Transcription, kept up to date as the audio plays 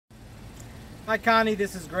Hi Connie,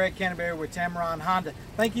 this is Greg Canterbury with Tameron Honda.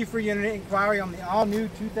 Thank you for your inquiry on the all-new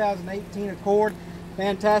 2018 Accord.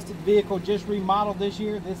 Fantastic vehicle, just remodeled this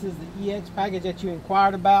year. This is the EX package that you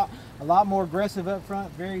inquired about. A lot more aggressive up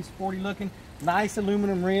front, very sporty looking. Nice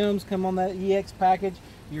aluminum rims come on that EX package.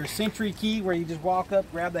 Your Sentry key where you just walk up,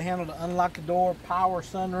 grab the handle to unlock the door, power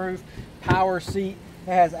sunroof, power seat.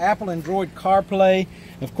 It has Apple and Android CarPlay.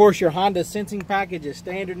 Of course, your Honda sensing package is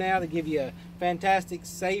standard now to give you a fantastic,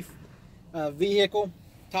 safe vehicle.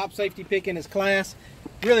 Top safety pick in its class.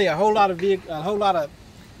 Really a whole lot of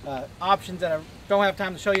options that I don't have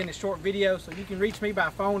time to show you in this short video. So you can reach me by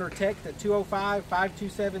phone or text at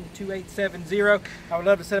 205-527-2870. I would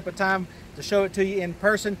love to set up a time to show it to you in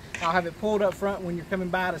person. I'll have it pulled up front when you're coming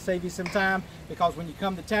by to save you some time, because when you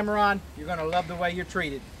come to Tameron, you're going to love the way you're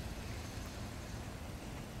treated.